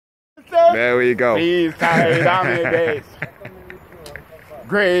There we go. Please side on me base.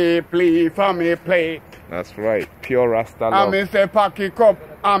 Grape leaf on me plate. That's right. Pure Rasta love. And me say pocket cup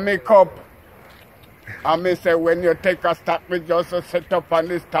and me cup. And me say when you take a stop, me just set up on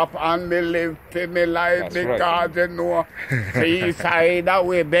the top and me live to me life. That's because right. you know, seaside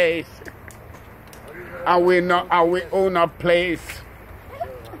away base. And we own a place.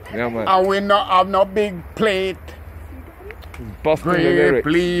 Yeah, man. And we not have no big plate. Busting the Grape lyrics.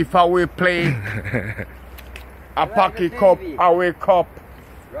 leaf our plate. A pocket cup our cup.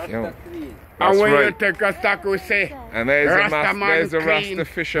 Yeah. And when right. you take a stock, we say, And there's a Rasta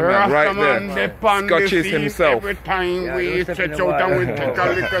fisherman right there. Scotches himself. Every time we stretch out and we take a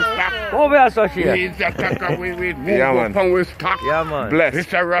little stock. Over here, associate. We just take a we move Yeah, man. up and we stock. Yeah, man. Bless.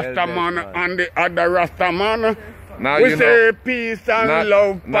 It's a Rasta man and the other Rasta man. Now We you say know. peace and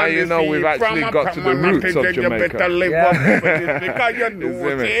love. Now you know we've actually got to the roots of You better Jamaica. live up with this because you You see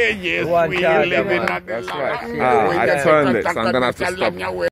know, me? say yes, One we child, live in man. the That's land. right. I turned it, so I'm going to have to stop.